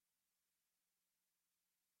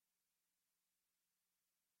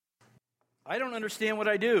I don't understand what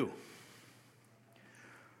I do.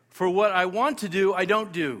 For what I want to do, I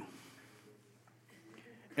don't do.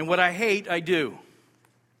 And what I hate, I do.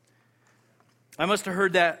 I must have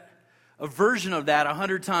heard a version of that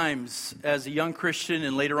 100 times as a young Christian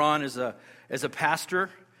and later on as a pastor.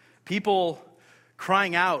 People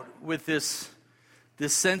crying out with this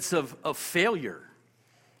sense of failure.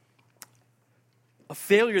 A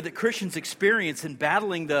failure that Christians experience in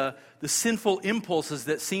battling the sinful impulses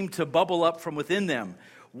that seem to bubble up from within them,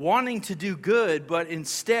 wanting to do good, but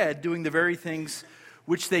instead doing the very things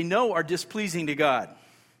which they know are displeasing to God.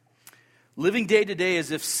 Living day to day as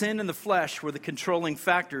if sin and the flesh were the controlling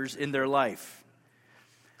factors in their life.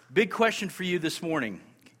 Big question for you this morning.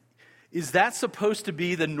 Is that supposed to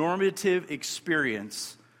be the normative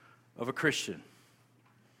experience of a Christian?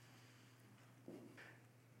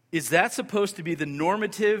 Is that supposed to be the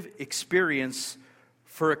normative experience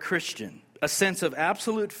for a Christian? A sense of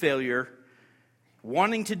absolute failure,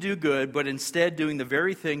 wanting to do good, but instead doing the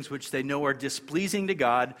very things which they know are displeasing to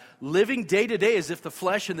God, living day to day as if the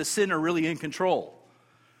flesh and the sin are really in control.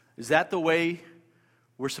 Is that the way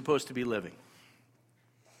we're supposed to be living?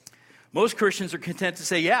 Most Christians are content to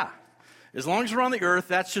say, yeah, as long as we're on the earth,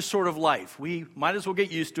 that's just sort of life. We might as well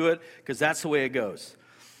get used to it because that's the way it goes.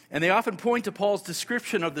 And they often point to Paul's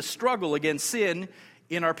description of the struggle against sin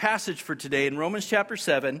in our passage for today in Romans chapter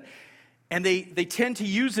 7. And they tend to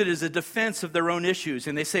use it as a defense of their own issues.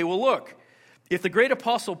 And they say, well, look, if the great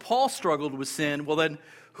apostle Paul struggled with sin, well then,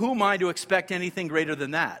 who am I to expect anything greater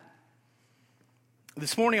than that?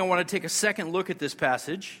 This morning I want to take a second look at this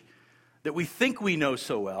passage that we think we know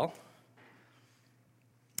so well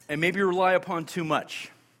and maybe rely upon too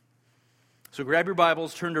much. So grab your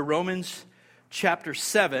Bibles, turn to Romans chapter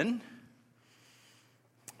 7.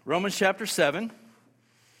 Romans chapter 7.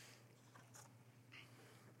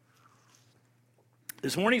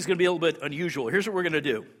 This morning is going to be a little bit unusual. Here's what we're going to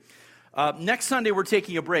do. Next Sunday, we're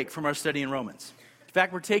taking a break from our study in Romans. In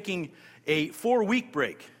fact, we're taking a 4-week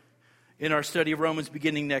break in our study of Romans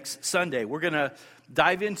beginning next Sunday. We're going to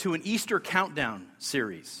dive into an Easter countdown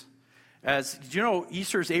series. Did you know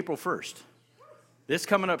Easter is April 1st? This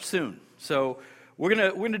coming up soon. So we're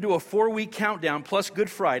going to do a 4-week countdown plus Good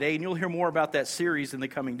Friday, and you'll hear more about that series in the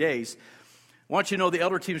coming days. I want you to know the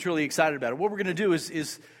elder team is really excited about it. What we're going to do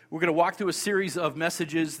is we're going to walk through a series of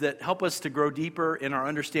messages that help us to grow deeper in our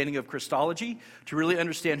understanding of Christology, to really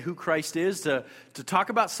understand who Christ is, to talk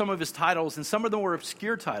about some of his titles, and some of them were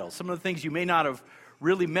obscure titles, some of the things you may not have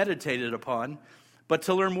really meditated upon, but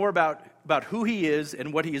to learn more about who he is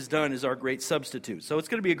and what he has done as our great substitute. So it's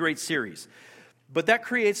going to be a great series. But that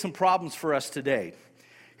creates some problems for us today.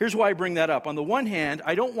 Here's why I bring that up. On the one hand,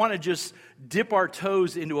 I don't want to just dip our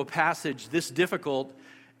toes into a passage this difficult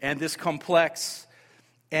and this complex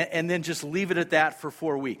and then just leave it at that for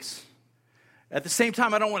 4 weeks. At the same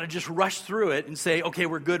time, I don't want to just rush through it and say, okay,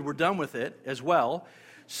 we're good, we're done with it as well.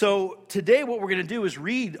 So today what we're going to do is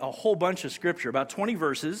read a whole bunch of scripture, about 20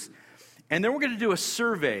 verses, and then we're going to do a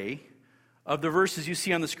survey of the verses you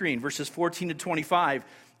see on the screen, verses 14 to 25.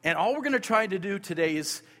 And all we're going to try to do today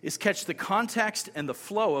is catch the context and the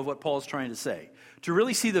flow of what Paul is trying to say. To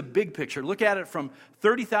really see the big picture, look at it from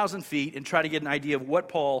 30,000 feet and try to get an idea of what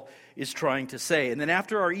Paul is trying to say. And then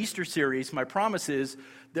after our Easter series, my promise is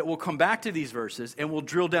that we'll come back to these verses and we'll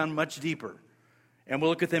drill down much deeper. And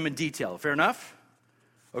we'll look at them in detail. Fair enough?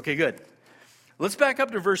 Okay, good. Let's back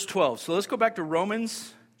up to verse 12. So let's go back to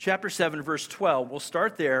Romans chapter 7, verse 12. We'll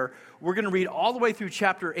start there. We're going to read all the way through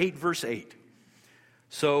chapter 8, verse 8.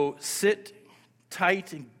 So sit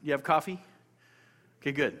tight. You have coffee?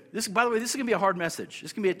 Okay, good. By the way, this is going to be a hard message. This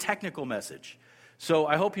is going to be a technical message. So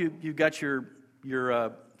I hope you got your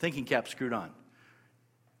thinking cap screwed on.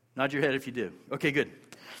 Nod your head if you do. Okay, good.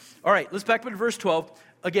 All right, let's back up to verse 12.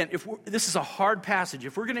 Again, this is a hard passage.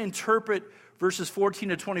 If we're going to interpret verses 14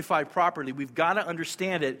 to 25 properly, we've got to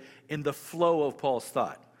understand it in the flow of Paul's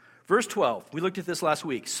thought. Verse 12, we looked at this last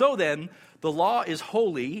week. So then, the law is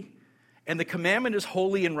holy, and the commandment is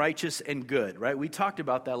holy and righteous and good, right? We talked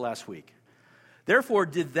about that last week. Therefore,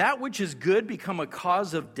 did that which is good become a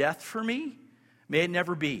cause of death for me? May it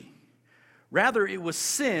never be. Rather, it was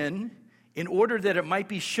sin in order that it might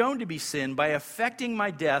be shown to be sin by affecting my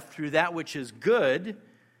death through that which is good,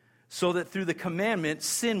 so that through the commandment,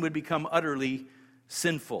 sin would become utterly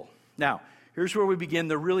sinful. Now, here's where we begin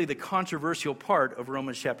the controversial part of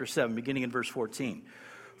Romans chapter 7, beginning in verse 14.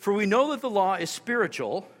 For we know that the law is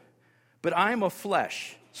spiritual, but I am of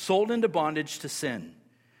flesh, sold into bondage to sin.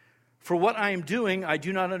 For what I am doing, I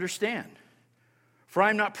do not understand. For I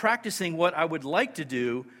am not practicing what I would like to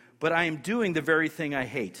do, but I am doing the very thing I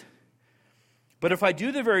hate. But if I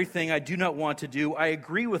do the very thing I do not want to do, I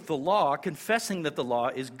agree with the law, confessing that the law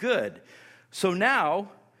is good. So now,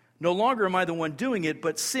 no longer am I the one doing it,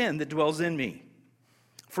 but sin that dwells in me.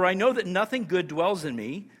 For I know that nothing good dwells in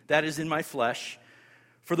me, that is in my flesh.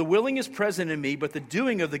 For the willing is present in me, but the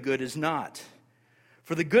doing of the good is not.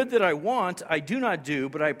 For the good that I want, I do not do,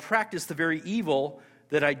 but I practice the very evil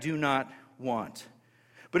that I do not want.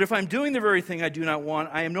 But if I'm doing the very thing I do not want,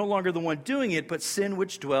 I am no longer the one doing it, but sin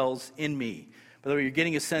which dwells in me. By the way, you're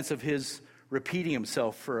getting a sense of his repeating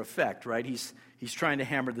himself for effect, right? He's trying to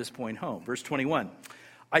hammer this point home. Verse 21.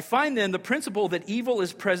 I find then the principle that evil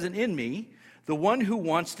is present in me, the one who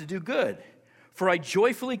wants to do good. For I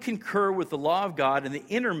joyfully concur with the law of God in the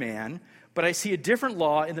inner man, but I see a different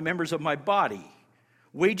law in the members of my body,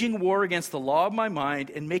 waging war against the law of my mind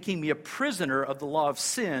and making me a prisoner of the law of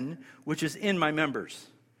sin, which is in my members.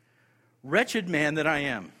 Wretched man that I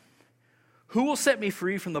am, who will set me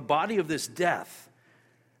free from the body of this death?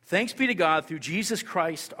 Thanks be to God through Jesus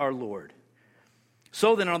Christ our Lord.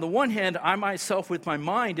 So then, on the one hand, I myself with my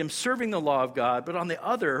mind am serving the law of God, but on the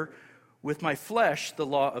other, with my flesh, the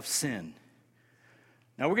law of sin.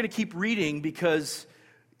 Now we're going to keep reading because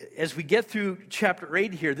as we get through chapter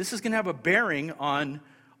 8 here, this is going to have a bearing on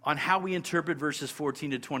how we interpret verses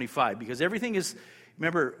 14 to 25. Because everything is,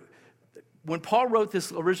 remember, when Paul wrote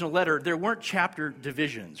this original letter, there weren't chapter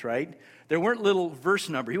divisions, right? There weren't little verse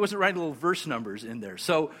numbers. He wasn't writing little verse numbers in there.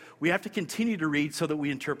 So we have to continue to read so that we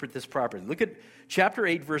interpret this properly. Look at chapter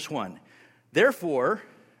 8, verse 1. Therefore,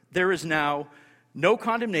 there is now no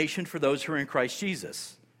condemnation for those who are in Christ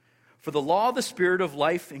Jesus. For the law of the Spirit of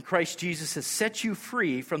life in Christ Jesus has set you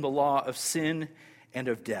free from the law of sin and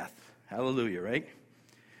of death. Hallelujah, right?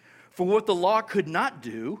 For what the law could not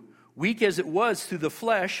do, weak as it was through the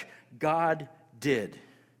flesh, God did.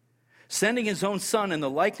 Sending his own Son in the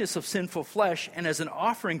likeness of sinful flesh, and as an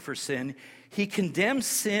offering for sin, he condemned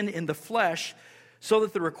sin in the flesh so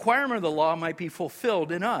that the requirement of the law might be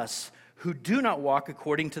fulfilled in us, who do not walk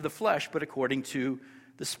according to the flesh, but according to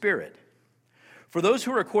the Spirit. For those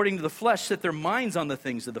who are according to the flesh set their minds on the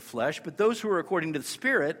things of the flesh, but those who are according to the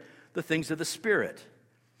Spirit, the things of the Spirit.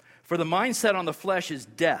 For the mind set on the flesh is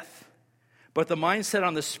death, but the mind set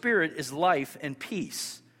on the Spirit is life and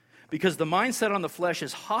peace. Because the mind set on the flesh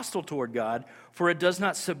is hostile toward God, for it does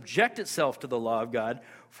not subject itself to the law of God,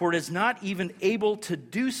 for it is not even able to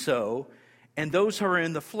do so, and those who are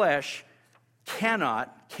in the flesh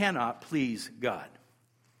cannot please God.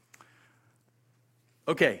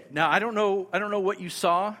 Okay, now I don't know what you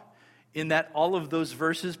saw in that all of those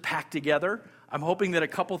verses packed together. I'm hoping that a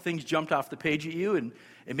couple things jumped off the page at you, and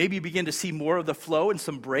maybe you begin to see more of the flow and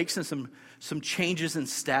some breaks and some changes in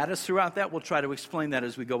status throughout that. We'll try to explain that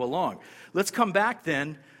as we go along. Let's come back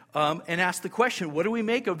then and ask the question, what do we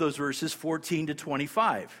make of those verses 14 to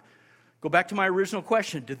 25? Go back to my original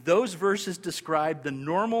question. Did those verses describe the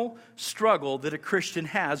normal struggle that a Christian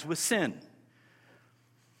has with sin?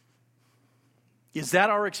 Is that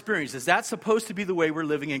our experience? Is that supposed to be the way we're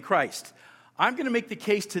living in Christ? I'm going to make the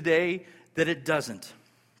case today that it doesn't.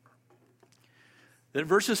 That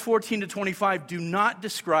verses 14 to 25 do not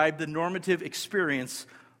describe the normative experience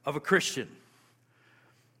of a Christian.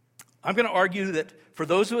 I'm going to argue that for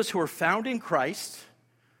those of us who are found in Christ,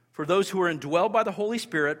 for those who are indwelled by the Holy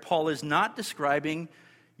Spirit, Paul is not describing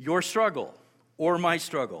your struggle or my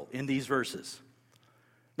struggle in these verses.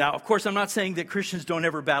 Now, of course, I'm not saying that Christians don't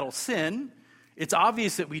ever battle sin. It's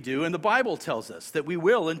obvious that we do, and the Bible tells us that we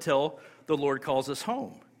will until the Lord calls us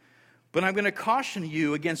home. But I'm going to caution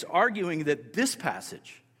you against arguing that this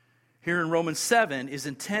passage here in Romans 7 is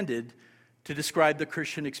intended to describe the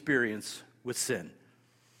Christian experience with sin.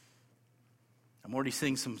 I'm already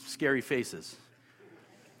seeing some scary faces.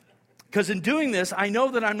 Because in doing this, I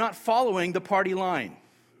know that I'm not following the party line.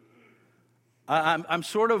 I'm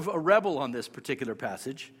sort of a rebel on this particular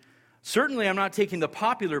passage. Certainly, I'm not taking the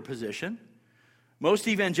popular position. Most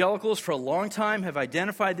evangelicals for a long time have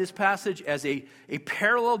identified this passage as a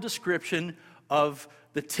parallel description of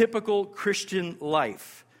the typical Christian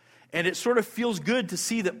life. And it sort of feels good to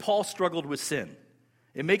see that Paul struggled with sin.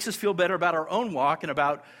 It makes us feel better about our own walk and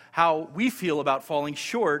about how we feel about falling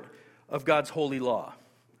short of God's holy law.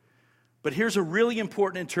 But here's a really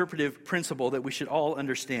important interpretive principle that we should all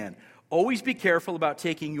understand. Always be careful about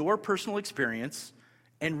taking your personal experience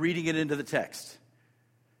and reading it into the text.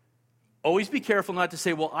 Always be careful not to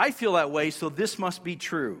say, well, I feel that way, so this must be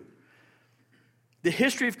true. The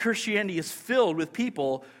history of Christianity is filled with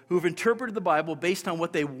people who have interpreted the Bible based on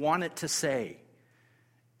what they want it to say.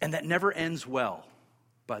 And that never ends well,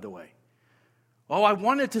 by the way. Oh, I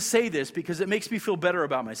wanted to say this because it makes me feel better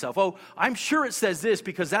about myself. Oh, I'm sure it says this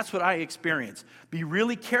because that's what I experience. Be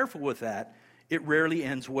really careful with that it rarely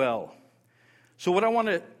ends well. So what I want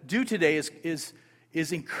to do today is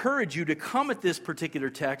encourage you to come at this particular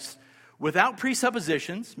text without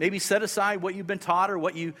presuppositions. Maybe set aside what you've been taught or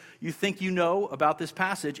what you think you know about this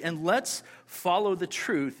passage, and let's follow the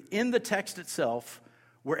truth in the text itself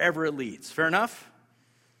wherever it leads. Fair enough?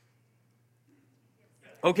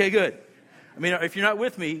 Okay, good. I mean, if you're not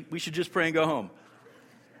with me, we should just pray and go home.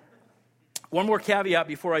 One more caveat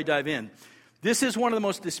before I dive in. This is one of the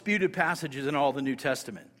most disputed passages in all the New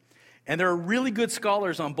Testament. And there are really good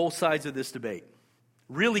scholars on both sides of this debate.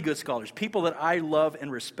 Really good scholars, people that I love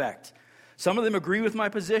and respect. Some of them agree with my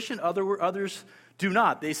position, others do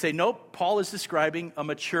not. They say, nope, Paul is describing a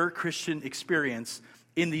mature Christian experience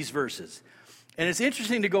in these verses. And it's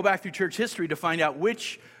interesting to go back through church history to find out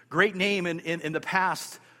which great name in the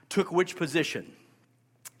past took which position.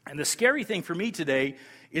 And the scary thing for me today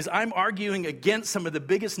is I'm arguing against some of the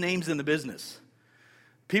biggest names in the business.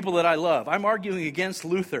 People that I love. I'm arguing against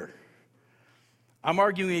Luther. I'm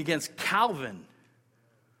arguing against Calvin.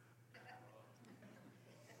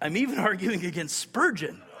 I'm even arguing against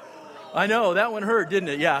Spurgeon. I know, that one hurt, didn't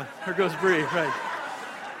it? Yeah, there goes Bree, right.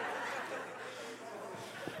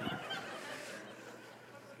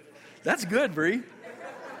 That's good, Bree.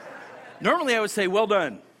 Normally I would say, well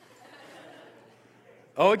done.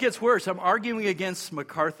 Oh, it gets worse. I'm arguing against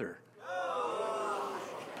MacArthur.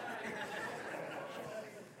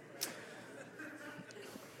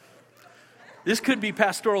 This could be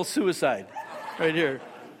pastoral suicide right here.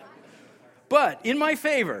 But in my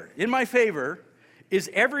favor is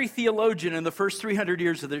every theologian in the first 300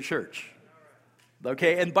 years of the church.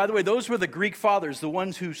 Okay, and by the way, those were the Greek fathers, the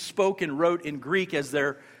ones who spoke and wrote in Greek as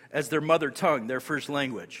their mother tongue, their first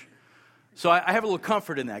language. So I have a little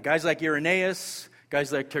comfort in that. Guys like Irenaeus,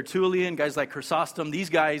 guys like Tertullian, guys like Chrysostom, these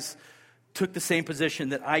guys took the same position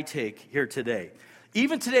that I take here today.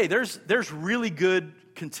 Even today, there's really good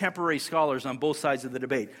contemporary scholars on both sides of the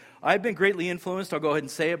debate. I've been greatly influenced, I'll go ahead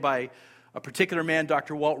and say it, by a particular man,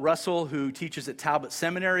 Dr. Walt Russell, who teaches at Talbot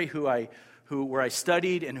Seminary, where I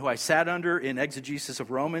studied and who I sat under in exegesis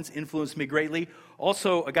of Romans, influenced me greatly.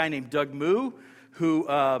 Also, a guy named Doug Moo, who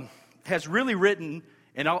has really written,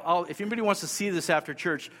 and if anybody wants to see this after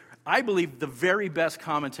church, I believe the very best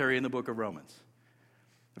commentary in the book of Romans.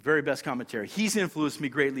 The very best commentary. He's influenced me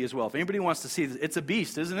greatly as well. If anybody wants to see this, it's a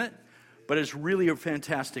beast, isn't it? But it's really a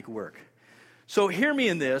fantastic work. So hear me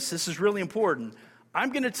in this. This is really important.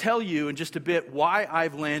 I'm going to tell you in just a bit why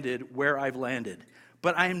I've landed where I've landed.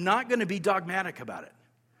 But I am not going to be dogmatic about it.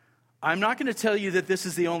 I'm not going to tell you that this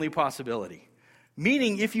is the only possibility.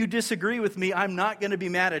 Meaning, if you disagree with me, I'm not going to be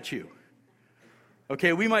mad at you.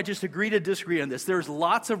 Okay, we might just agree to disagree on this. There's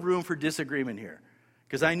lots of room for disagreement here,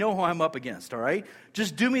 because I know who I'm up against, all right?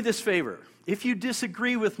 Just do me this favor. If you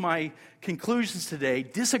disagree with my conclusions today,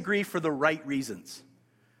 disagree for the right reasons.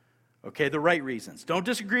 Okay, the right reasons. Don't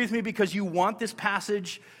disagree with me because you want this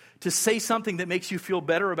passage to say something that makes you feel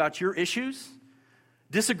better about your issues.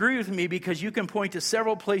 Disagree with me because you can point to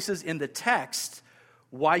several places in the text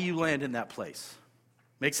why you land in that place.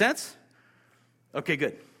 Make sense? Okay,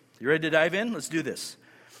 good. You ready to dive in? Let's do this.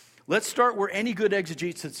 Let's start where any good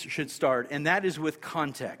exegesis should start, and that is with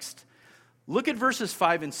context. Look at verses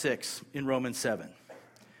 5 and 6 in Romans 7.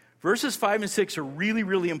 Verses 5 and 6 are really,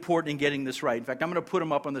 really important in getting this right. In fact, I'm going to put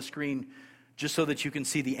them up on the screen just so that you can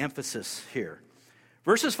see the emphasis here.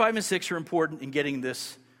 Verses 5 and 6 are important in getting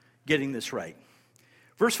this right.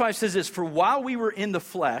 Verse 5 says this, "For while we were in the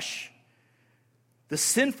flesh, the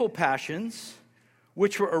sinful passions,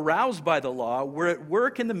 which were aroused by the law, were at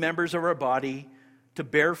work in the members of our body to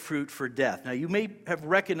bear fruit for death." Now, you may have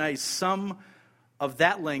recognized some of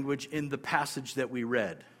that language in the passage that we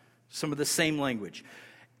read, some of the same language.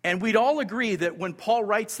 And we'd all agree that when Paul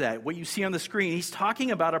writes that, what you see on the screen, he's talking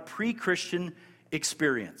about a pre-Christian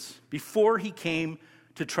experience before he came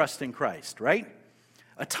to trust in Christ, right?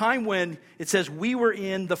 A time when it says we were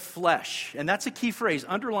in the flesh. And that's a key phrase.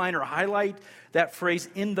 Underline or highlight that phrase,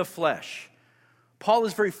 in the flesh. Paul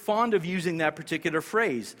is very fond of using that particular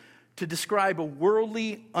phrase to describe a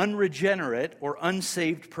worldly, unregenerate, or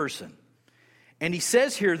unsaved person. And he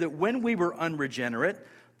says here that when we were unregenerate,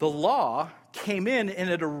 the law came in and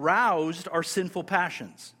it aroused our sinful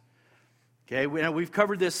passions. Okay, we've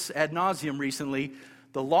covered this ad nauseum recently.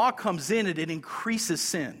 The law comes in and it increases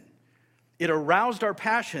sin. It aroused our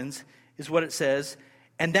passions, is what it says,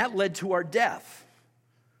 and that led to our death.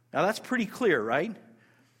 Now that's pretty clear, right?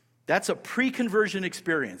 That's a pre-conversion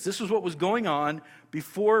experience. This was what was going on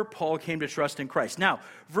before Paul came to trust in Christ. Now,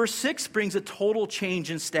 verse 6 brings a total change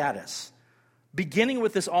in status, beginning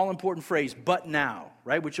with this all-important phrase, "but now,"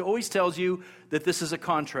 right? Which always tells you that this is a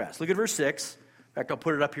contrast. Look at verse 6. In fact, I'll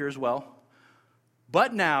put it up here as well.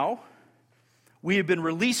 But now we have been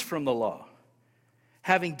released from the law,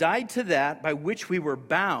 having died to that by which we were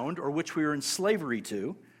bound or which we were in slavery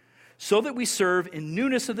to, so that we serve in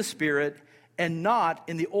newness of the Spirit and not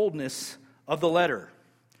in the oldness of the letter.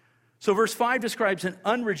 So verse 5 describes an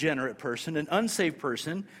unregenerate person, an unsaved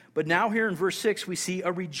person, but now here in verse 6 we see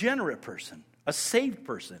a regenerate person, a saved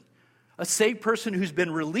person who's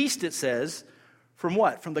been released, it says, from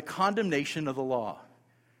what? From the condemnation of the law.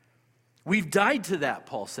 We've died to that,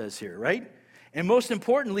 Paul says here, right? And most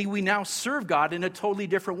importantly, we now serve God in a totally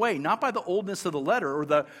different way, not by the oldness of the letter or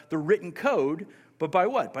the written code, but by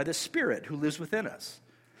what? By the Spirit who lives within us.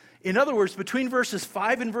 In other words, between verses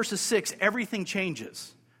 5 and verses 6, everything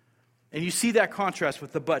changes. And you see that contrast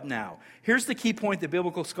with the but now. Here's the key point that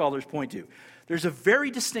biblical scholars point to. There's a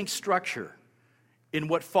very distinct structure in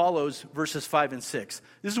what follows verses 5 and 6.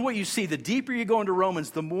 This is what you see. The deeper you go into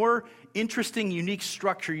Romans, the more interesting, unique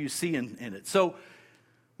structure you see in it. So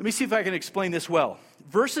let me see if I can explain this well.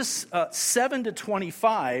 Verses 7 to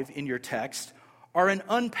 25 in your text are an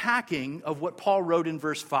unpacking of what Paul wrote in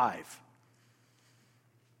verse 5.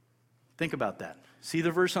 Think about that. See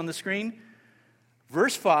the verse on the screen?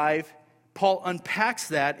 Verse 5, Paul unpacks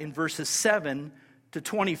that in verses 7 to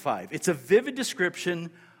 25. It's a vivid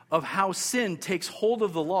description of how sin takes hold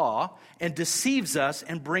of the law and deceives us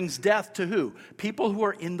and brings death to who? People who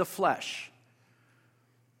are in the flesh.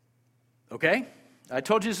 Okay? I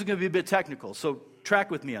told you this is going to be a bit technical, so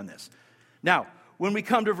track with me on this. Now, when we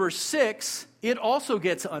come to verse 6, it also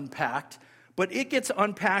gets unpacked, but it gets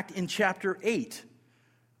unpacked in chapter 8,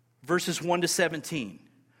 verses 1 to 17.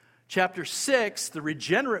 Chapter 6, the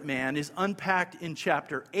regenerate man, is unpacked in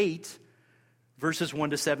chapter 8, verses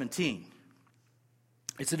 1 to 17.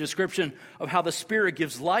 It's a description of how the Spirit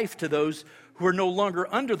gives life to those who are no longer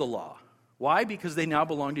under the law. Why? Because they now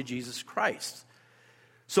belong to Jesus Christ.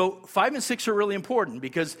 So 5 and 6 are really important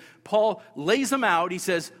because Paul lays them out. He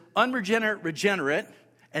says, unregenerate, regenerate,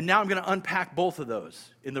 and now I'm going to unpack both of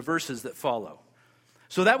those in the verses that follow.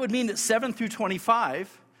 So that would mean that 7 through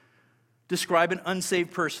 25 describe an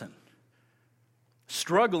unsaved person,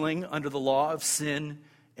 struggling under the law of sin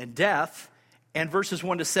and death. And verses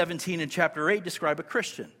 1 to 17 in chapter 8 describe a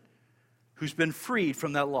Christian who's been freed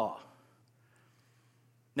from that law.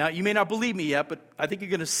 Now, you may not believe me yet, but I think you're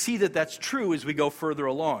going to see that that's true as we go further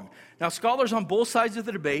along. Now, scholars on both sides of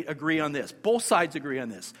the debate agree on this. Both sides agree on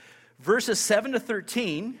this. Verses 7 to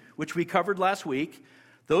 13, which we covered last week,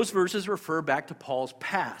 those verses refer back to Paul's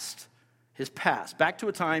past. His past, back to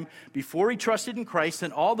a time before he trusted in Christ,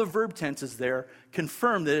 and all the verb tenses there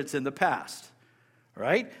confirm that it's in the past. All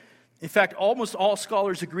right? In fact, almost all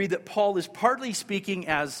scholars agree that Paul is partly speaking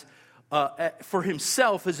as for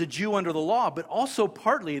himself as a Jew under the law, but also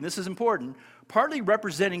partly, and this is important, partly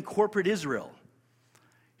representing corporate Israel.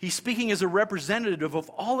 He's speaking as a representative of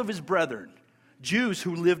all of his brethren, Jews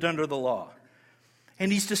who lived under the law.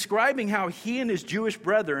 And he's describing how he and his Jewish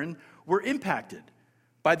brethren were impacted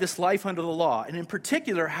by this life under the law. And in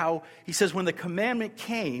particular, how he says when the commandment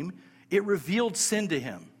came, it revealed sin to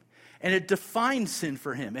him. And it defined sin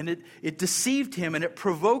for him. And it deceived him and it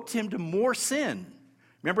provoked him to more sin.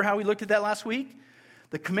 Remember how we looked at that last week?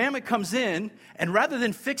 The commandment comes in, and rather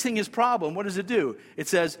than fixing his problem, what does it do? It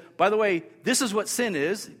says, by the way, this is what sin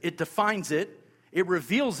is. It defines it. It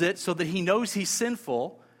reveals it so that he knows he's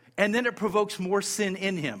sinful. And then it provokes more sin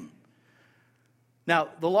in him. Now,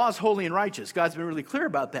 the law is holy and righteous. God's been really clear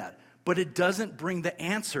about that. But it doesn't bring the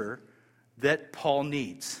answer that Paul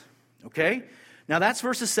needs. Okay? Now, that's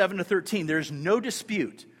verses 7 to 13. There's no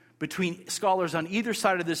dispute between scholars on either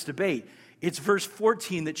side of this debate. It's verse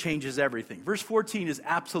 14 that changes everything. Verse 14 is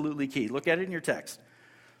absolutely key. Look at it in your text.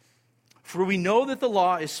 For we know that the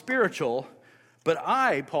law is spiritual, but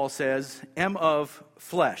I, Paul says, am of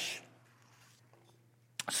flesh,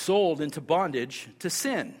 sold into bondage to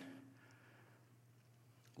sin.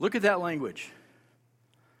 Look at that language.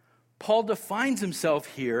 Paul defines himself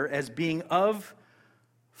here as being of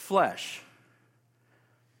flesh,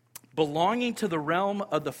 belonging to the realm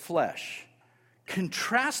of the flesh,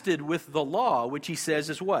 contrasted with the law, which he says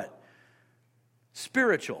is what?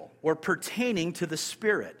 Spiritual, or pertaining to the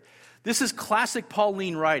Spirit. This is classic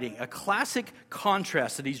Pauline writing, a classic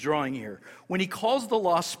contrast that he's drawing here. When he calls the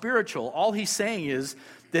law spiritual, all he's saying is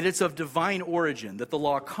that it's of divine origin, that the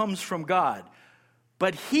law comes from God.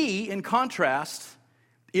 But he, in contrast,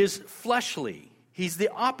 is fleshly. He's the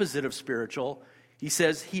opposite of spiritual. He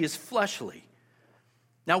says he is fleshly.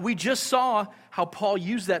 Now, we just saw how Paul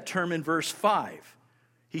used that term in verse 5.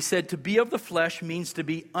 He said to be of the flesh means to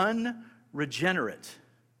be unregenerate,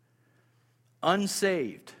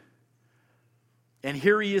 unsaved. And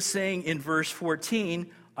here he is saying in verse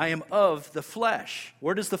 14, I am of the flesh.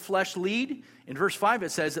 Where does the flesh lead? In verse 5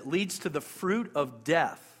 it says it leads to the fruit of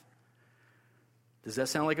death. Does that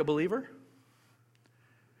sound like a believer?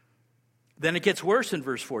 Then it gets worse in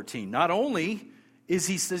verse 14. Not only does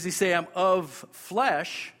he say I'm of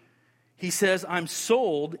flesh, he says I'm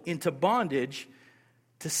sold into bondage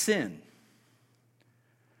to sin.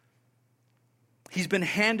 He's been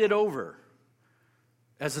handed over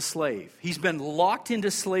as a slave. He's been locked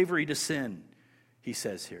into slavery to sin, he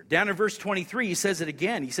says here. Down in verse 23, he says it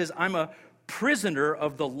again. He says, I'm a prisoner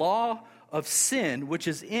of the law of sin, which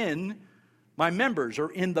is in my members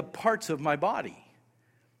or in the parts of my body.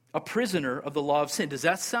 A prisoner of the law of sin. Does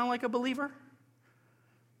that sound like a believer?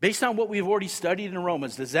 Based on what we've already studied in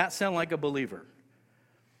Romans, does that sound like a believer?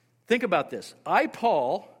 Think about this. I,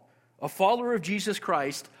 Paul, a follower of Jesus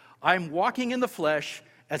Christ, I'm walking in the flesh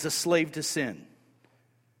as a slave to sin.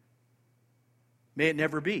 May it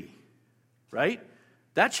never be, right?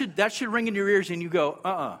 That should ring in your ears and you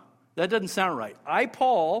go, that doesn't sound right. I,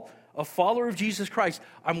 Paul, a follower of Jesus Christ,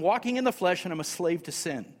 I'm walking in the flesh and I'm a slave to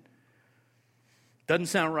sin. Doesn't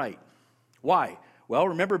sound right. Why? Well,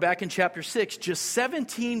 remember back in chapter 6, just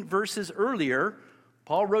 17 verses earlier,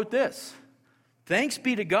 Paul wrote this. Thanks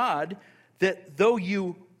be to God that though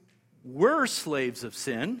you were slaves of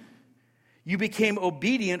sin, you became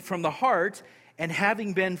obedient from the heart, and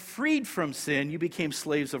having been freed from sin, you became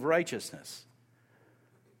slaves of righteousness.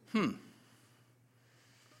 He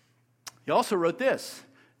also wrote this.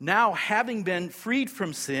 Now, having been freed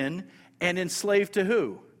from sin and enslaved to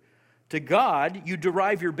who? To God, you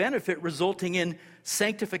derive your benefit, resulting in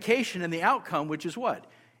sanctification and the outcome, which is what?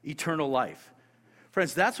 Eternal life.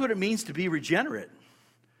 Friends, that's what it means to be regenerate.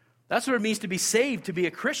 That's what it means to be saved, to be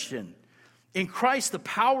a Christian. In Christ, the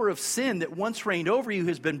power of sin that once reigned over you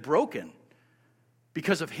has been broken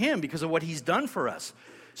because of him, because of what he's done for us.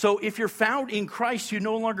 So if you're found in Christ, you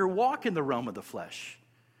no longer walk in the realm of the flesh.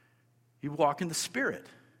 You walk in the Spirit.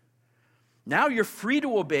 Now you're free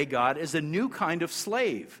to obey God as a new kind of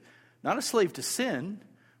slave. Not a slave to sin,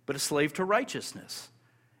 but a slave to righteousness.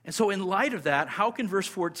 And so in light of that, how can verse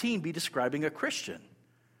 14 be describing a Christian?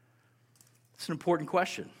 It's an important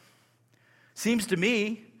question. Seems to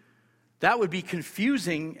me that would be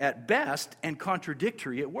confusing at best and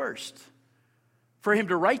contradictory at worst. For him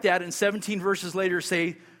to write that and 17 verses later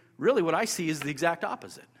say, really what I see is the exact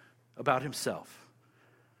opposite about himself.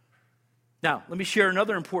 Now, let me share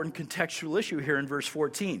another important contextual issue here in verse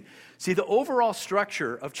 14. See, the overall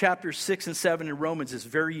structure of chapters 6 and 7 in Romans is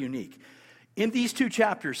very unique. In these two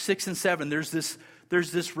chapters, 6 and 7, there's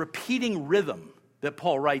this repeating rhythm that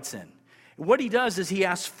Paul writes in. And what he does is he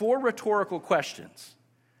asks 4 rhetorical questions.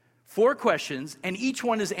 4 questions, and each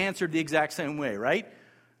one is answered the exact same way, right?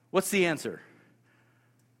 What's the answer?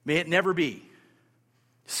 May it never be.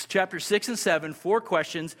 Chapter 6 and 7, 4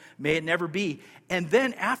 questions, may it never be. And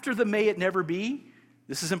then after the may it never be,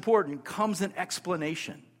 this is important, comes an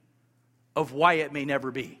explanation of why it may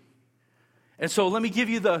never be. And so let me give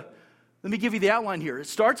you the outline here. It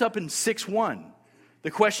starts up in 6:1.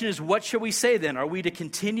 The question is, what shall we say then? Are we to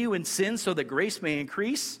continue in sin so that grace may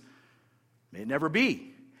increase? May it never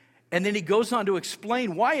be. And then he goes on to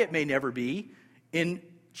explain why it may never be in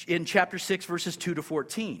chapter 6, verses 2 to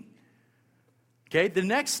 14. Okay, the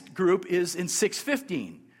next group is in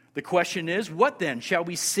 6:15. The question is, what then? Shall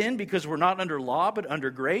we sin because we're not under law but under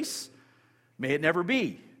grace? May it never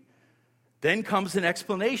be. Then comes an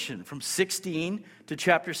explanation from 16 to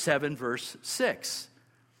chapter 7, verse 6.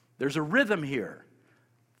 There's a rhythm here.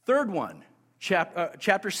 Third one,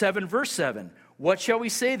 chapter 7, verse 7. What shall we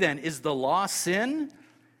say then? Is the law sin?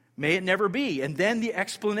 May it never be. And then the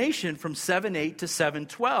explanation from 7:8 to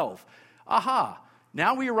 7:12. Aha,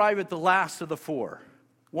 now we arrive at the last of the 4.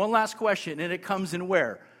 One last question, and it comes in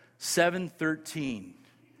where? 7:13.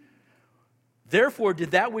 Therefore,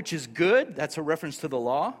 did that which is good, that's a reference to the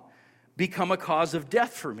law, become a cause of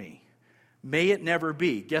death for me? May it never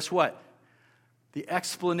be. Guess what? The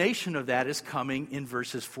explanation of that is coming in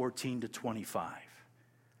verses 14 to 25.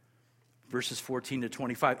 Verses 14 to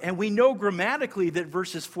 25. And we know grammatically that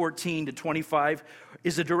verses 14 to 25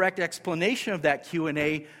 is a direct explanation of that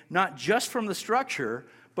Q&A, not just from the structure,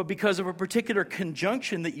 but because of a particular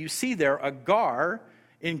conjunction that you see there, a gar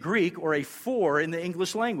in Greek or a for in the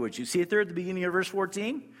English language. You see it there at the beginning of verse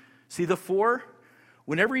 14? See the for?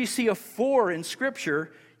 Whenever you see a for in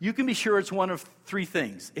Scripture, you can be sure it's one of 3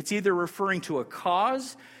 things. It's either referring to a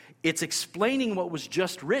cause, it's explaining what was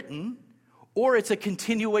just written, or it's a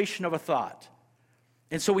continuation of a thought.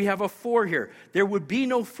 And so we have a for here. There would be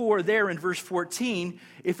no for there in verse 14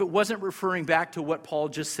 if it wasn't referring back to what Paul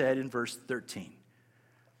just said in verse 13.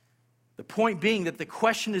 The point being that the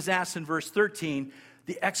question is asked in verse 13,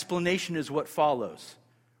 the explanation is what follows.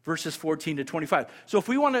 Verses 14 to 25. So if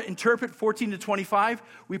we want to interpret 14 to 25,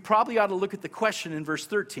 we probably ought to look at the question in verse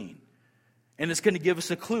 13. And it's going to give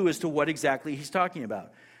us a clue as to what exactly he's talking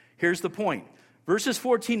about. Here's the point. Verses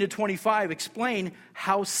 14 to 25 explain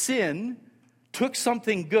how sin took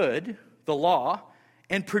something good, the law,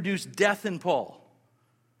 and produced death in Paul.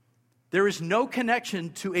 There is no connection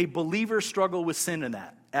to a believer's struggle with sin in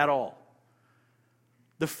that at all.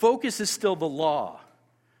 The focus is still the law.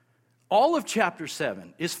 All of chapter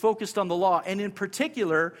 7 is focused on the law, and in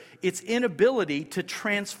particular, its inability to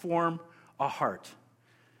transform a heart.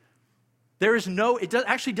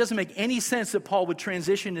 Actually doesn't make any sense that Paul would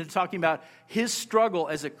transition into talking about his struggle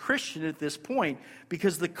as a Christian at this point,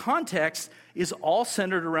 because the context is all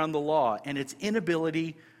centered around the law and its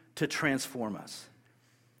inability to transform us.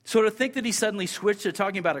 So to think that he suddenly switched to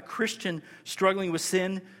talking about a Christian struggling with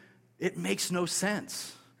sin, it makes no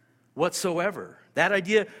sense whatsoever. That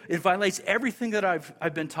idea, it violates everything that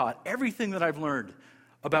I've been taught, everything that I've learned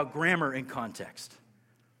about grammar and context.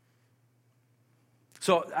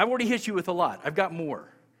 So I've already hit you with a lot. I've got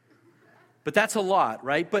more. But that's a lot,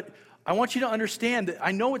 right? But I want you to understand that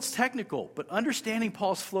I know it's technical, but understanding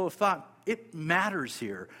Paul's flow of thought, it matters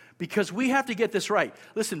here because we have to get this right.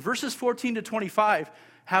 Listen, verses 14 to 25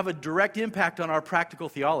 have a direct impact on our practical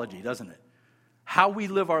theology, doesn't it? How we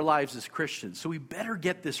live our lives as Christians. So we better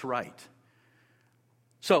get this right.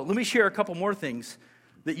 So let me share a couple more things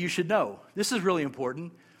that you should know. This is really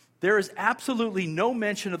important. There is absolutely no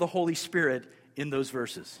mention of the Holy Spirit in those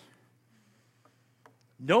verses.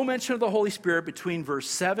 No mention of the Holy Spirit between verse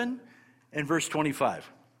 7 and verse 25.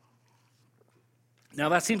 Now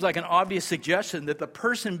that seems like an obvious suggestion that the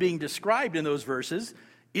person being described in those verses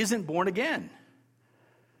isn't born again.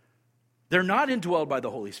 They're not indwelled by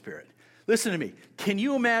the Holy Spirit. Listen to me. Can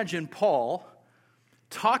you imagine Paul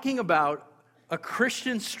talking about a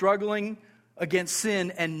Christian struggling against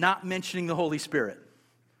sin and not mentioning the Holy Spirit?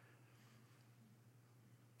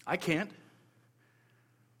 I can't.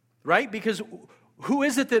 Right? Because who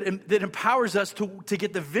is it that empowers us to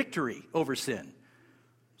get the victory over sin?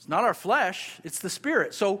 It's not our flesh, it's the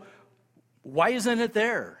Spirit. So why isn't it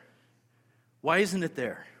there? Why isn't it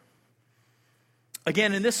there?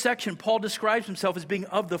 Again, in this section, Paul describes himself as being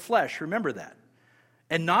of the flesh, remember that,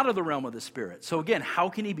 and not of the realm of the Spirit. So again, how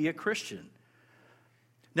can he be a Christian?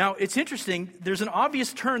 Now, it's interesting, there's an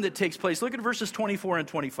obvious turn that takes place. Look at verses 24 and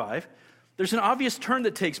 25. There's an obvious turn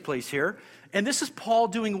that takes place here, and this is Paul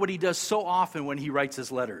doing what he does so often when he writes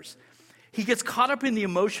his letters. He gets caught up in the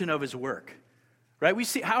emotion of his work, right?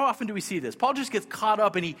 How often do we see this? Paul just gets caught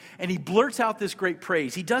up and he blurts out this great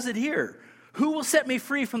praise. He does it here. Who will set me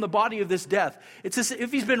free from the body of this death? It's as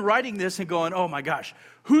if he's been writing this and going, oh my gosh,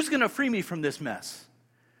 who's going to free me from this mess?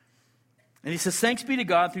 And he says, thanks be to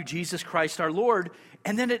God through Jesus Christ our Lord.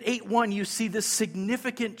 And then at 8:1, you see this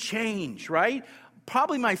significant change, right?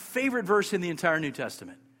 Probably my favorite verse in the entire New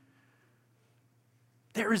Testament.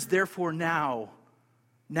 There is therefore now,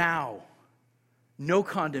 no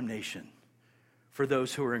condemnation for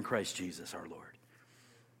those who are in Christ Jesus our Lord.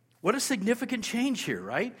 What a significant change here,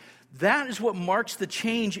 right? That is what marks the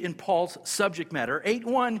change in Paul's subject matter.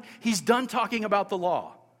 8:1, he's done talking about the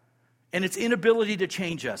law and its inability to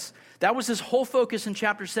change us. That was his whole focus in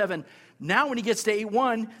chapter 7. Now when he gets to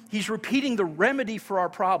 8:1, he's repeating the remedy for our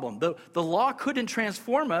problem. The law couldn't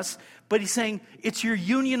transform us, but he's saying it's your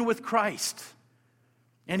union with Christ.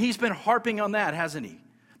 And he's been harping on that, hasn't he?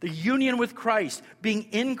 The union with Christ, being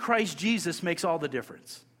in Christ Jesus, makes all the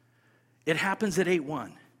difference. It happens at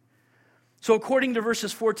 8:1. So according to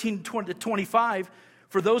verses 14 to 25,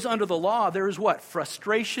 for those under the law, there is what?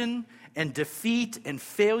 Frustration and defeat and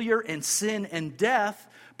failure and sin and death.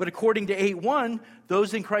 But according to 8:1,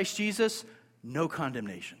 those in Christ Jesus, no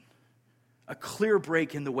condemnation. A clear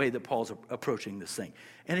break in the way that Paul's approaching this thing.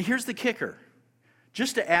 And here's the kicker.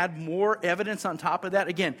 Just to add more evidence on top of that,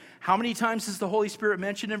 again, how many times is the Holy Spirit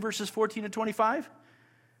mentioned in verses 14 to 25?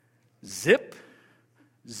 Zip,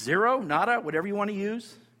 zero, nada, whatever you want to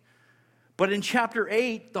use. But in chapter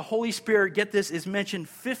 8, the Holy Spirit, get this, is mentioned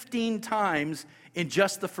 15 times in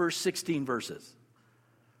just the first 16 verses.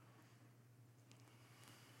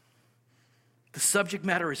 The subject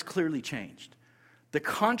matter is clearly changed. The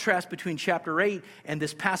contrast between chapter 8 and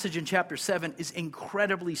this passage in chapter 7 is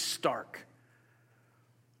incredibly stark.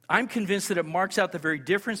 I'm convinced that it marks out the very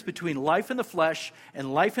difference between life in the flesh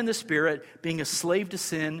and life in the Spirit, being a slave to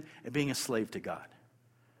sin and being a slave to God.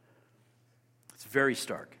 It's very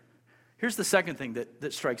stark. Here's the second thing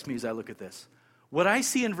that strikes me as I look at this. What I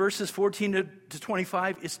see in verses 14 to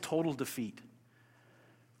 25 is total defeat.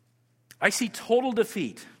 I see total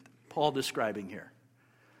defeat, Paul describing here.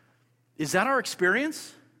 Is that our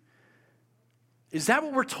experience? Is that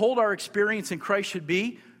what we're told our experience in Christ should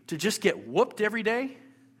be? To just get whooped every day?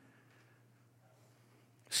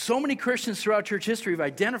 So many Christians throughout church history have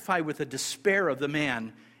identified with the despair of the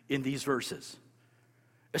man in these verses,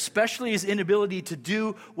 especially his inability to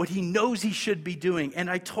do what he knows he should be doing. And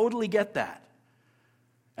I totally get that.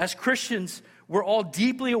 As Christians, we're all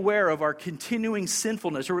deeply aware of our continuing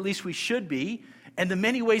sinfulness, or at least we should be, and the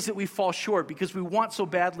many ways that we fall short because we want so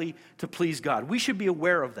badly to please God. We should be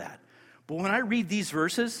aware of that. But when I read these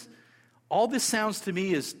verses, all this sounds to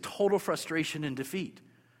me is total frustration and defeat.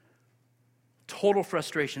 Total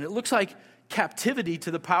frustration. It looks like captivity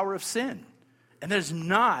to the power of sin. And that is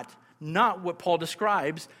not what Paul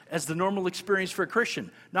describes as the normal experience for a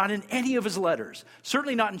Christian. Not in any of his letters.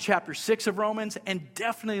 Certainly not in chapter 6 of Romans, and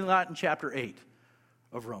definitely not in chapter 8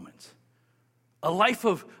 of Romans. A life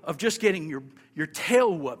of just getting your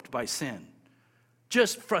tail whooped by sin.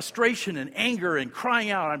 Just frustration and anger and crying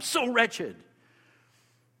out, I'm so wretched.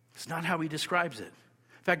 It's not how he describes it.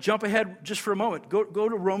 In fact, jump ahead just for a moment. Go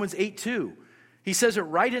to Romans 8:2. He says it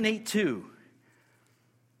right in 8:2.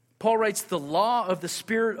 Paul writes, the law of the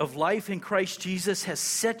Spirit of life in Christ Jesus has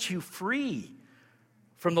set you free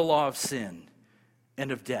from the law of sin and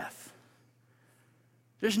of death.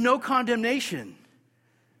 There's no condemnation.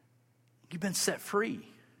 You've been set free.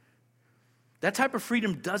 That type of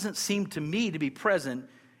freedom doesn't seem to me to be present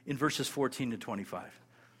in verses 14 to 25.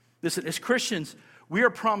 Listen, as Christians, we are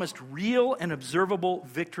promised real and observable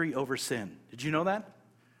victory over sin. Did you know that?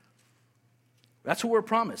 That's what we're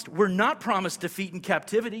promised. We're not promised defeat and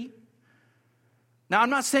captivity. Now, I'm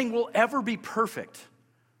not saying we'll ever be perfect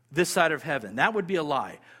this side of heaven. That would be a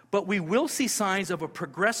lie. But we will see signs of a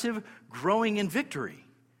progressive growing in victory.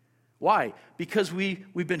 Why? Because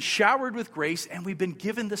we've been showered with grace and we've been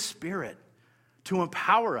given the Spirit to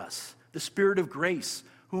empower us, the Spirit of grace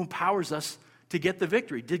who empowers us to get the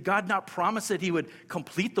victory. Did God not promise that he would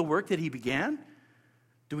complete the work that he began?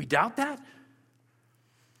 Do we doubt that?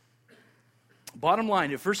 Bottom line,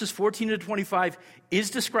 if verses 14 to 25 is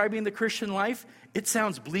describing the Christian life, it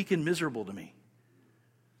sounds bleak and miserable to me.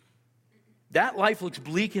 That life looks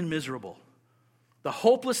bleak and miserable. The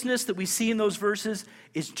hopelessness that we see in those verses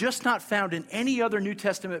is just not found in any other New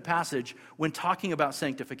Testament passage when talking about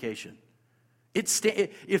sanctification.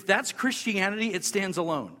 If that's Christianity, it stands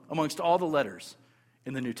alone amongst all the letters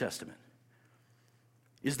in the New Testament.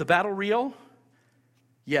 Is the battle real?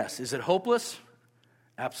 Yes. Is it hopeless?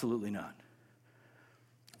 Absolutely not.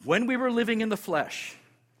 When we were living in the flesh,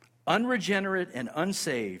 unregenerate and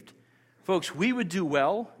unsaved, folks, we would do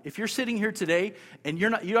well. If you're sitting here today and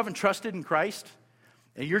you haven't trusted in Christ,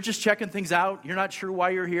 and you're just checking things out, you're not sure why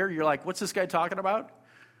you're here, you're like, what's this guy talking about?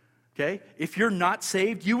 Okay? If you're not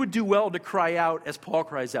saved, you would do well to cry out as Paul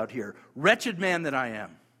cries out here, wretched man that I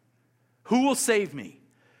am. Who will save me?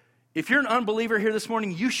 If you're an unbeliever here this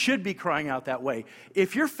morning, you should be crying out that way.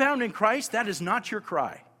 If you're found in Christ, that is not your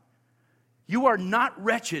cry. You are not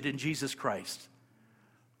wretched in Jesus Christ.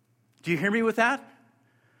 Do you hear me with that?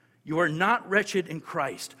 You are not wretched in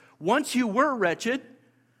Christ. Once you were wretched,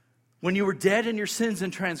 when you were dead in your sins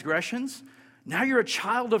and transgressions, now you're a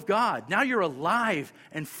child of God. Now you're alive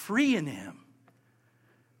and free in him.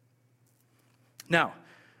 Now,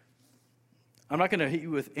 I'm not going to hit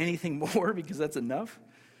you with anything more because that's enough.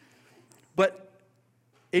 But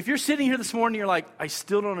if you're sitting here this morning, you're like, I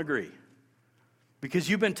still don't agree. Because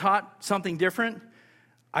you've been taught something different,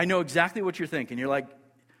 I know exactly what you're thinking. You're like,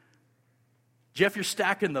 Jeff, you're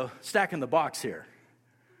stacking the box here.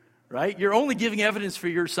 Right? You're only giving evidence for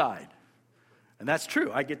your side. And that's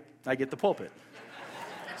true. I get the pulpit.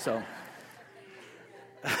 So,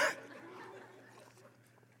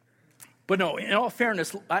 but no, in all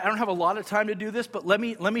fairness, I don't have a lot of time to do this, but let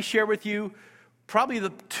me share with you probably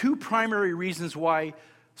the two primary reasons why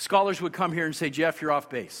scholars would come here and say, Jeff, you're off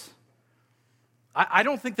base. I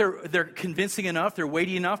don't think they're convincing enough, they're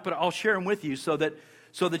weighty enough, but I'll share them with you so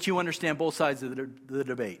that you understand both sides of the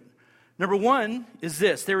debate. Number one is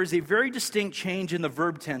this. There is a very distinct change in the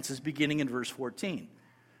verb tenses beginning in verse 14.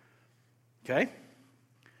 Okay?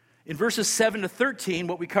 In verses 7 to 13,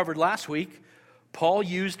 what we covered last week, Paul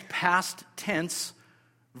used past tense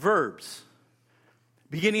verbs.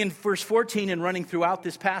 Beginning in verse 14 and running throughout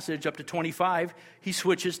this passage up to 25, he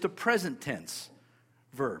switches to present tense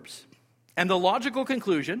verbs. And the logical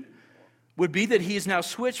conclusion would be that he is now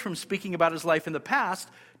switched from speaking about his life in the past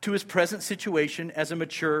to his present situation as a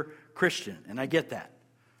mature Christian. And I get that.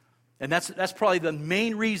 And that's probably the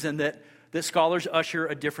main reason that scholars usher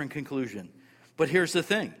a different conclusion. But here's the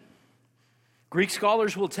thing. Greek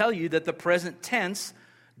scholars will tell you that the present tense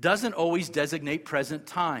doesn't always designate present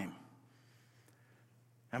time.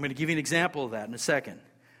 I'm going to give you an example of that in a second.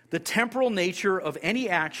 The temporal nature of any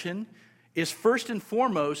action is first and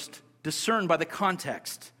foremost discerned by the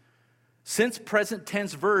context. Since present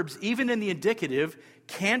tense verbs, even in the indicative,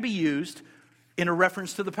 can be used in a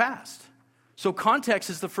reference to the past. So context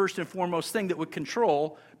is the first and foremost thing that would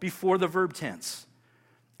control before the verb tense.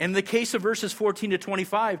 In the case of verses 14 to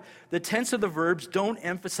 25, the tense of the verbs don't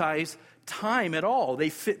emphasize time at all. They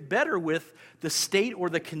fit better with the state or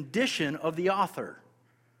the condition of the author.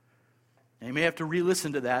 And you may have to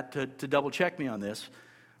re-listen to that to double-check me on this.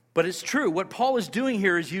 But it's true. What Paul is doing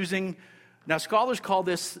here is using, now scholars call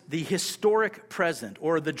this the historic present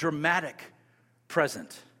or the dramatic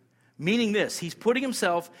present. Meaning this, he's putting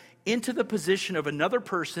himself into the position of another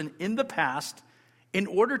person in the past in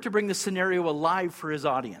order to bring the scenario alive for his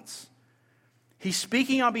audience. He's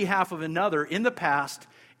speaking on behalf of another in the past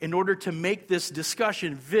in order to make this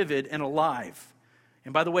discussion vivid and alive.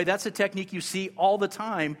 And by the way, that's a technique you see all the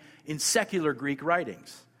time in secular Greek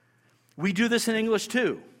writings. We do this in English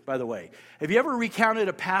too, by the way. Have you ever recounted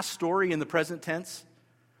a past story in the present tense?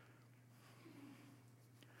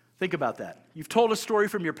 Think about that. You've told a story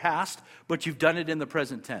from your past, but you've done it in the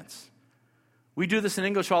present tense. We do this in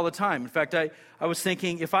English all the time. In fact, I was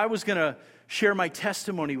thinking, if I was going to share my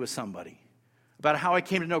testimony with somebody about how I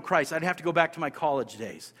came to know Christ, I'd have to go back to my college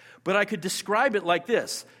days. But I could describe it like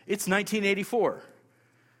this. It's 1984. Isn't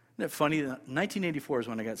that funny? 1984 is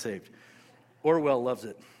when I got saved. Orwell loves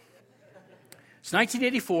it. It's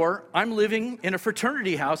 1984. I'm living in a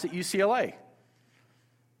fraternity house at UCLA.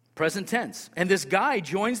 Present tense. And this guy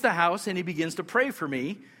joins the house and he begins to pray for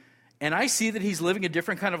me. And I see that he's living a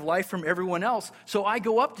different kind of life from everyone else. So I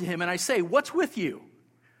go up to him and I say, "What's with you?"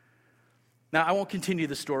 Now, I won't continue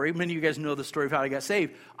the story. Many of you guys know the story of how I got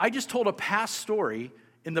saved. I just told a past story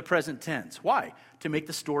in the present tense. Why? To make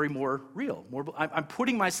the story more real. I'm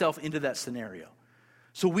putting myself into that scenario.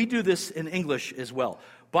 So we do this in English as well.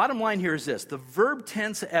 Bottom line here is this. The verb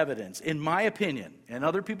tense evidence, in my opinion, and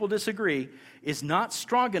other people disagree, is not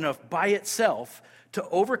strong enough by itself to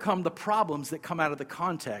overcome the problems that come out of the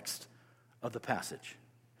context of the passage.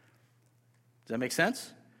 Does that make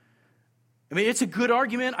sense? I mean, it's a good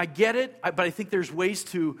argument. I get it. But I think there's ways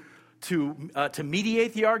to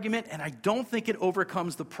mediate the argument, and I don't think it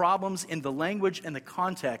overcomes the problems in the language and the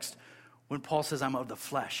context when Paul says, "I'm of the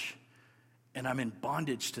flesh, and I'm in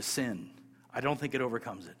bondage to sin." I don't think it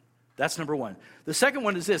overcomes it. That's number one. The second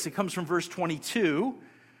one is this. It comes from verse 22.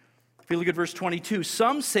 If you look at verse 22,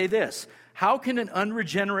 some say this: how can an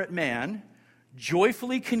unregenerate man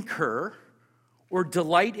joyfully concur or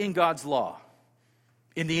delight in God's law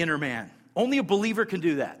in the inner man? Only a believer can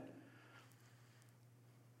do that.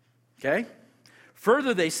 Okay?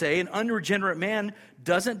 Further, they say an unregenerate man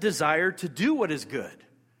doesn't desire to do what is good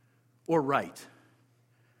or right.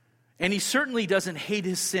 And he certainly doesn't hate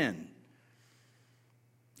his sin.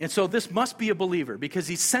 And so this must be a believer because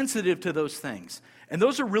he's sensitive to those things. And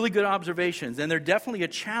those are really good observations, and they're definitely a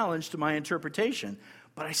challenge to my interpretation,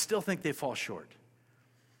 but I still think they fall short.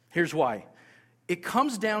 Here's why. It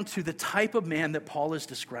comes down to the type of man that Paul is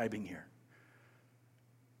describing here.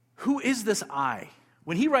 Who is this I?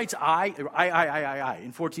 When he writes I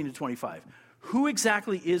in 14 to 25, who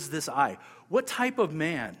exactly is this I? What type of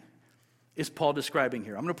man is Paul describing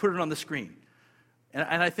here? I'm going to put it on the screen.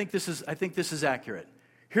 And I think this is accurate.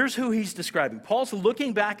 Here's who he's describing. Paul's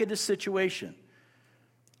looking back at his situation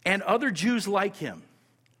and other Jews like him,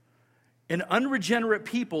 an unregenerate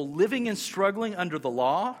people living and struggling under the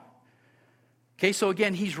law. Okay, so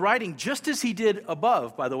again, he's writing just as he did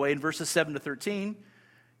above, by the way, in verses 7 to 13.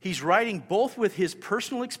 He's writing both with his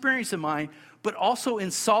personal experience in mind, but also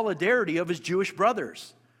in solidarity of his Jewish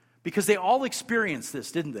brothers. Because they all experienced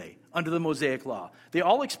this, didn't they, under the Mosaic law? They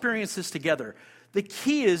all experienced this together. The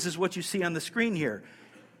key is what you see on the screen here.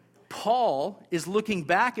 Paul is looking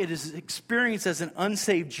back at his experience as an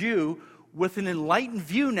unsaved Jew with an enlightened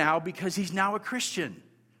view now because he's now a Christian.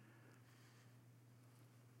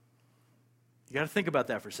 You got to think about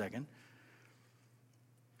that for a second.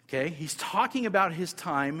 Okay, he's talking about his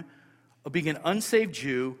time of being an unsaved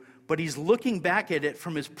Jew, but he's looking back at it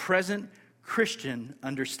from his present Christian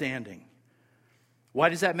understanding. Why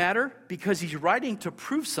does that matter? Because he's writing to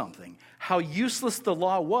prove something, how useless the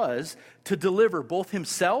law was to deliver both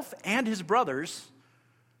himself and his brothers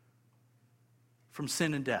from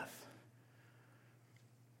sin and death.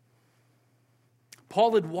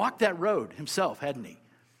 Paul had walked that road himself, hadn't he?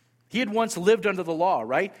 He had once lived under the law,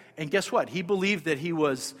 right? And guess what? He believed that he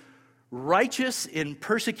was righteous in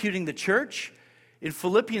persecuting the church. In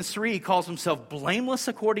Philippians 3, he calls himself blameless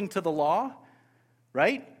according to the law,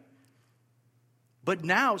 right? But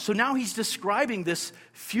now he's describing this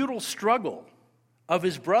futile struggle of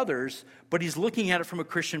his brothers, but he's looking at it from a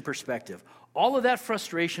Christian perspective. All of that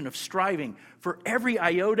frustration of striving for every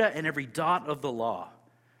iota and every dot of the law.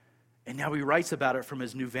 And now he writes about it from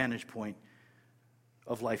his new vantage point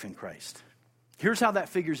of life in Christ. Here's how that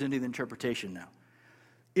figures into the interpretation now.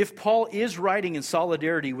 If Paul is writing in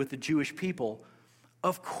solidarity with the Jewish people,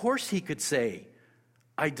 of course he could say,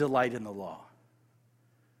 I delight in the law.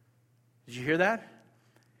 Did you hear that?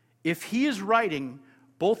 If he is writing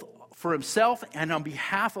both for himself and on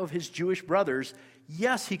behalf of his Jewish brothers,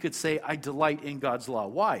 yes, he could say, I delight in God's law.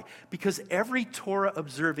 Why? Because every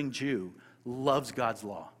Torah-observing Jew loves God's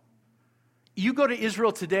law. You go to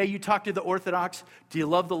Israel today, you talk to the Orthodox, do you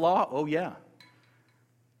love the law? Oh, yeah.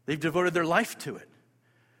 They've devoted their life to it.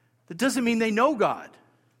 That doesn't mean they know God,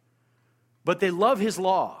 but they love his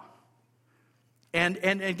law. And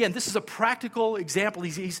again, this is a practical example.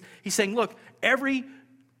 He's saying, look, every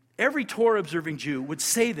Torah-observing Jew would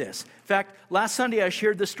say this. In fact, last Sunday I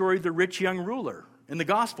shared the story of the rich young ruler in the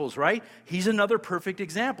Gospels, right? He's another perfect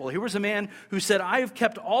example. Here was a man who said, I have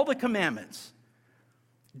kept all the commandments.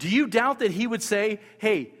 Do you doubt that he would say,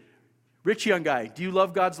 hey, rich young guy, do you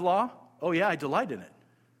love God's law? Oh yeah, I delight in it.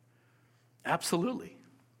 Absolutely.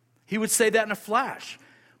 He would say that in a flash.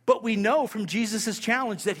 But we know from Jesus'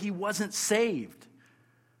 challenge that he wasn't saved.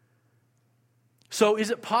 So is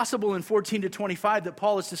it possible in 14 to 25 that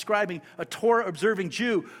Paul is describing a Torah-observing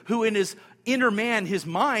Jew who in his inner man, his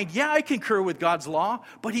mind, yeah, I concur with God's law,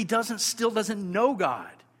 but he still doesn't know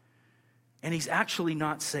God. And he's actually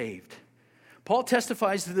not saved. Paul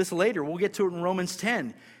testifies to this later. We'll get to it in Romans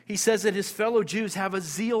 10. He says that his fellow Jews have a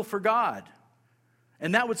zeal for God.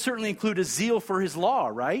 And that would certainly include a zeal for his law,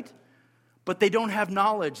 right? But they don't have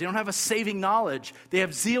knowledge. They don't have a saving knowledge. They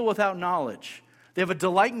have zeal without knowledge. They have a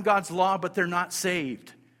delight in God's law, but they're not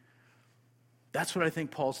saved. That's what I think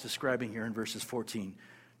Paul's describing here in verses 14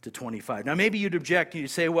 to 25. Now, maybe you'd object and you'd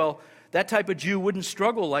say, well, that type of Jew wouldn't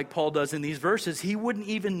struggle like Paul does in these verses. He wouldn't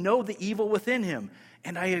even know the evil within him.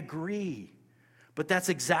 And I agree. But that's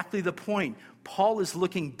exactly the point. Paul is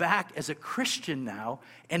looking back as a Christian now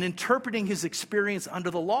and interpreting his experience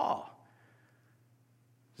under the law.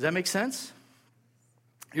 Does that make sense?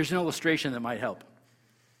 Here's an illustration that might help.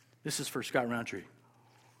 This is for Scott Roundtree.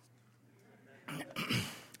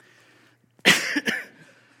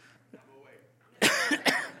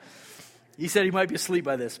 He said he might be asleep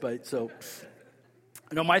by this, but so.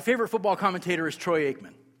 No, my favorite football commentator is Troy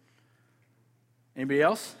Aikman. Anybody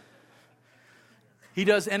else? He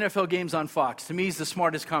does NFL games on Fox. To me, he's the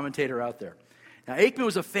smartest commentator out there. Now, Aikman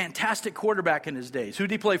was a fantastic quarterback in his days. Who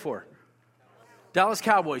did he play for? Dallas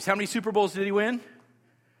Cowboys. How many Super Bowls did he win?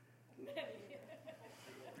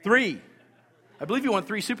 3. I believe he won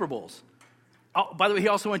 3 Super Bowls. Oh, by the way, he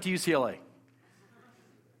also went to UCLA.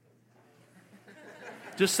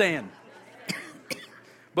 Just saying.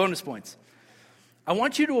 Bonus points. I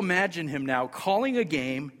want you to imagine him now calling a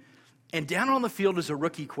game, and down on the field is a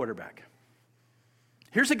rookie quarterback.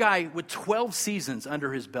 Here's a guy with 12 seasons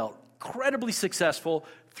under his belt, incredibly successful,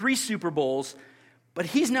 3 Super Bowls, but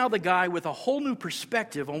he's now the guy with a whole new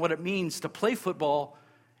perspective on what it means to play football,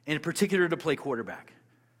 and in particular to play quarterback.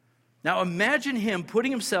 Now imagine him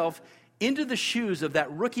putting himself into the shoes of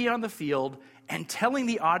that rookie on the field and telling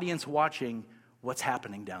the audience watching what's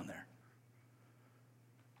happening down there.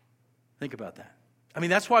 Think about that. I mean,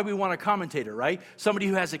 that's why we want a commentator, right? Somebody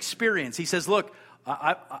who has experience. He says, look,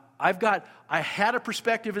 I had a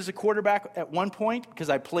perspective as a quarterback at one point because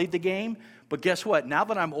I played the game, but guess what? Now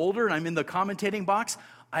that I'm older and I'm in the commentating box,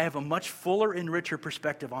 I have a much fuller and richer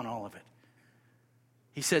perspective on all of it.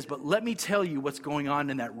 He says, but let me tell you what's going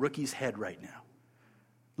on in that rookie's head right now.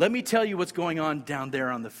 Let me tell you what's going on down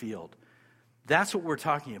there on the field. That's what we're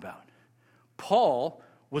talking about. Paul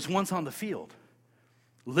was once on the field,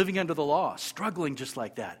 living under the law, struggling just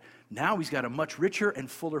like that. Now he's got a much richer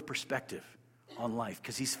and fuller perspective on life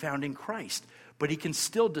because he's found in Christ. But he can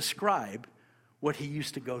still describe what he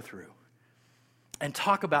used to go through and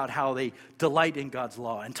talk about how they delight in God's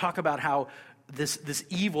law and talk about how this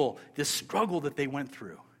evil, this struggle that they went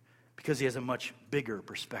through because he has a much bigger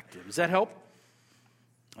perspective. Does that help?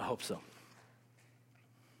 I hope so.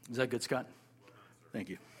 Is that good, Scott? Thank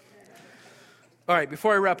you. All right,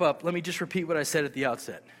 before I wrap up, let me just repeat what I said at the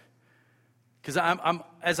outset. Because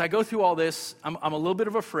as I go through all this, I'm a little bit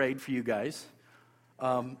of afraid for you guys.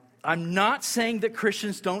 I'm not saying that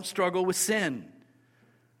Christians don't struggle with sin.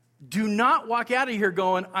 Do not walk out of here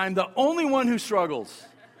going, I'm the only one who struggles.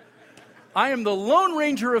 I am the Lone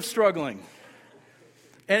Ranger of struggling.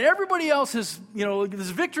 And everybody else is, there's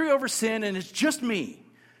victory over sin and it's just me.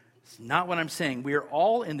 It's not what I'm saying. We are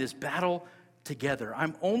all in this battle together.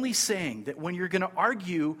 I'm only saying that when you're going to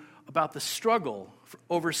argue about the struggle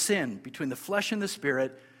over sin between the flesh and the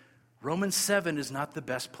spirit, Romans 7 is not the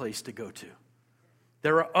best place to go to.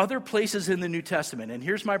 There are other places in the New Testament, and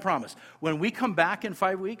here's my promise. When we come back in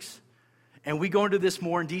 5 weeks and we go into this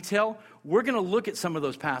more in detail, we're going to look at some of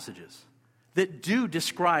those passages that do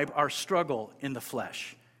describe our struggle in the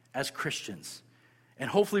flesh as Christians. And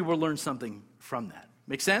hopefully we'll learn something from that.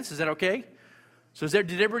 Make sense? Is that okay? So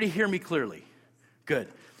did everybody hear me clearly? Good.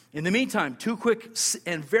 In the meantime, 2 quick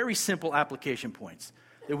and very simple application points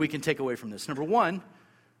that we can take away from this. Number 1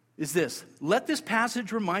 is this. Let this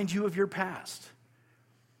passage remind you of your past.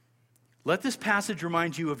 Let this passage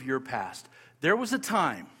remind you of your past. There was a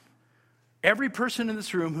time, every person in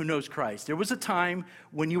this room who knows Christ, there was a time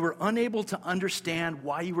when you were unable to understand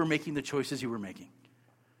why you were making the choices you were making.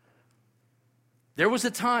 There was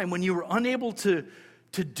a time when you were unable to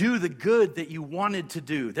do the good that you wanted to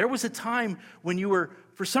do. There was a time when you were,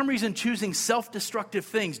 for some reason, choosing self-destructive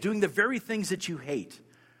things, doing the very things that you hate.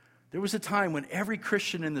 There was a time when every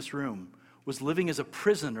Christian in this room was living as a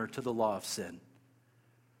prisoner to the law of sin.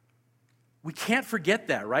 We can't forget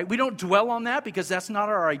that, right? We don't dwell on that because that's not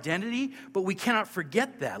our identity, but we cannot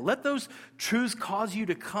forget that. Let those truths cause you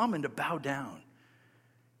to come and to bow down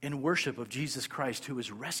in worship of Jesus Christ, who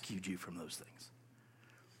has rescued you from those things.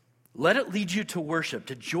 Let it lead you to worship,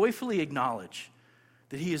 to joyfully acknowledge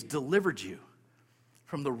that he has delivered you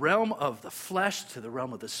from the realm of the flesh to the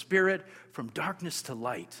realm of the spirit, from darkness to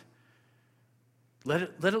light. Let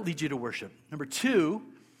it lead you to worship. Number 2,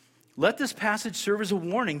 let this passage serve as a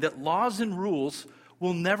warning that laws and rules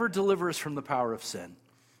will never deliver us from the power of sin.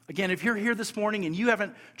 Again, if you're here this morning and you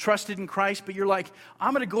haven't trusted in Christ, but you're like,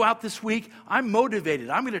 I'm going to go out this week, I'm motivated,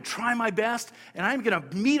 I'm going to try my best, and I'm going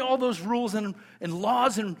to meet all those rules and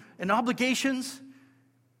laws and obligations,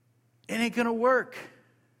 it ain't going to work.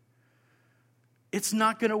 It's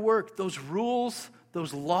not going to work. Those rules,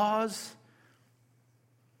 those laws,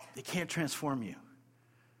 they can't transform you.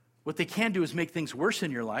 What they can do is make things worse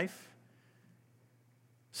in your life.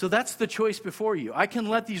 So that's the choice before you. I can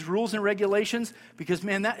let these rules and regulations, because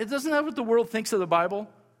man, isn't that what the world thinks of the Bible?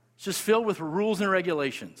 It's just filled with rules and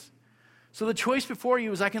regulations. So the choice before you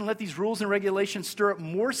is I can let these rules and regulations stir up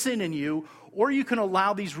more sin in you, or you can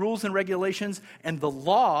allow these rules and regulations and the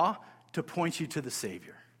law to point you to the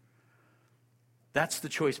Savior. That's the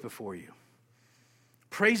choice before you.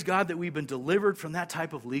 Praise God that we've been delivered from that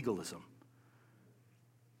type of legalism,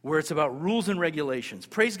 where it's about rules and regulations.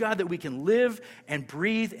 Praise God that we can live and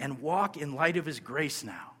breathe and walk in light of his grace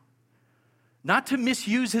now. Not to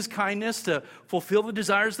misuse his kindness to fulfill the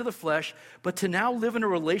desires of the flesh, but to now live in a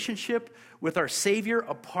relationship with our Savior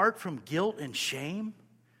apart from guilt and shame.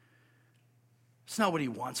 It's not what he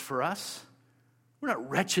wants for us. We're not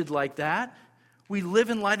wretched like that. We live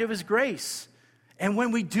in light of his grace. And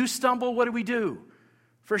when we do stumble, what do?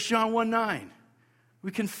 1 John 1:9. We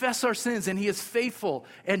confess our sins, and he is faithful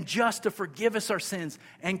and just to forgive us our sins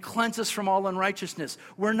and cleanse us from all unrighteousness.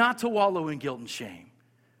 We're not to wallow in guilt and shame.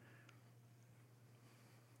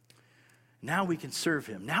 Now we can serve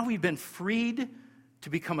him. Now we've been freed to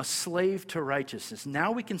become a slave to righteousness.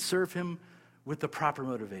 Now we can serve him with the proper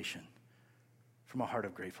motivation from a heart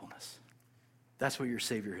of gratefulness. That's what your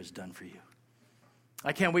Savior has done for you.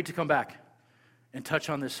 I can't wait to come back and touch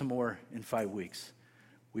on this some more in 5 weeks.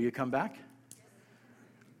 Will you come back?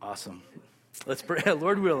 Awesome. Let's pray.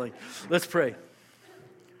 Lord willing, let's pray.